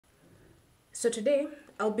So today,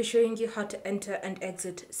 I'll be showing you how to enter and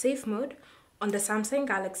exit safe mode on the Samsung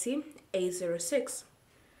Galaxy A06.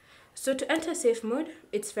 So to enter safe mode,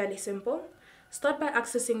 it's fairly simple. Start by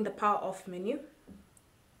accessing the power off menu.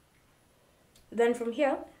 Then from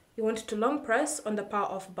here, you want to long press on the power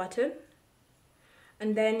off button.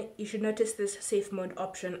 And then you should notice this safe mode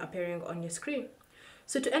option appearing on your screen.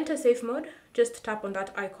 So to enter safe mode, just tap on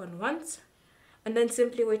that icon once, and then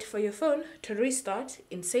simply wait for your phone to restart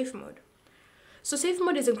in safe mode. So safe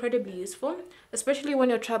mode is incredibly useful, especially when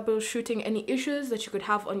you're troubleshooting any issues that you could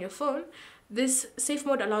have on your phone. This safe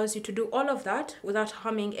mode allows you to do all of that without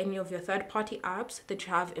harming any of your third-party apps that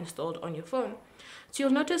you have installed on your phone. So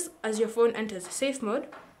you'll notice as your phone enters safe mode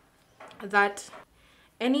that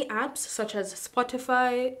any apps such as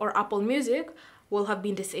Spotify or Apple Music will have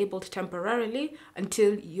been disabled temporarily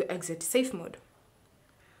until you exit safe mode.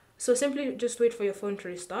 So simply just wait for your phone to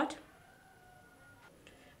restart.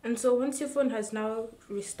 And so once your phone has now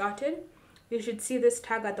restarted, you should see this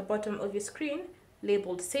tag at the bottom of your screen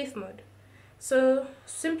labeled safe mode. So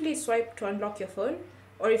simply swipe to unlock your phone,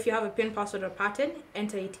 or if you have a PIN, password or pattern,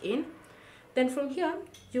 enter it in. Then from here,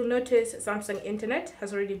 you'll notice Samsung Internet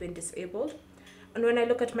has already been disabled. And when I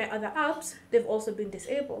look at my other apps, they've also been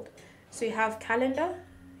disabled. So you have Calendar,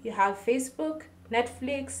 you have Facebook,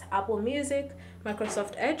 Netflix, Apple Music,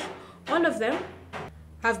 Microsoft Edge, all of them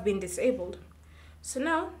have been disabled. So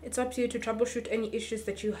now it's up to you to troubleshoot any issues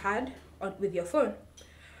that you had with your phone.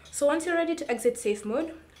 So once you're ready to exit safe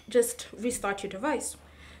mode, just restart your device.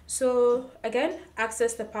 So again,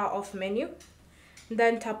 access the power off menu,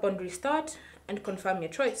 then tap on restart and confirm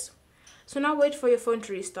your choice. So now wait for your phone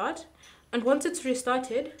to restart. And once it's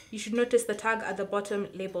restarted, you should notice the tag at the bottom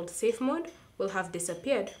labeled safe mode will have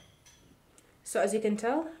disappeared. So as you can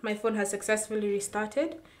tell, my phone has successfully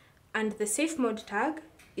restarted and the safe mode tag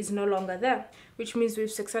is no longer there, which means we've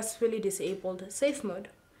successfully disabled safe mode.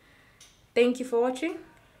 Thank you for watching.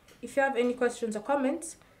 If you have any questions or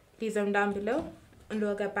comments, leave them down below and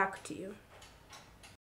we'll get back to you.